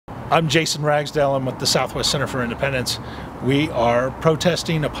I'm Jason Ragsdale. I'm with the Southwest Center for Independence. We are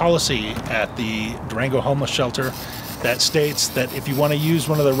protesting a policy at the Durango homeless shelter that states that if you want to use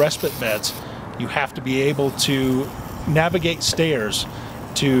one of the respite beds, you have to be able to navigate stairs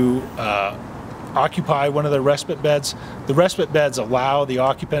to occupy one of the respite beds. The respite beds allow the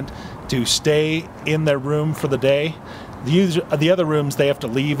occupant to stay in their room for the day. The other rooms, they have to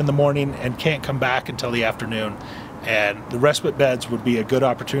leave in the morning and can't come back until the afternoon. And the respite beds would be a good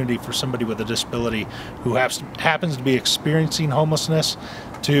opportunity for somebody with a disability who happens to be experiencing homelessness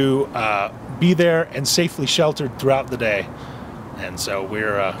to be there and safely sheltered throughout the day. And so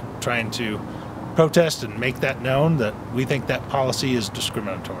we're trying to protest and make that known that we think that policy is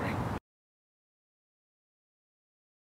discriminatory.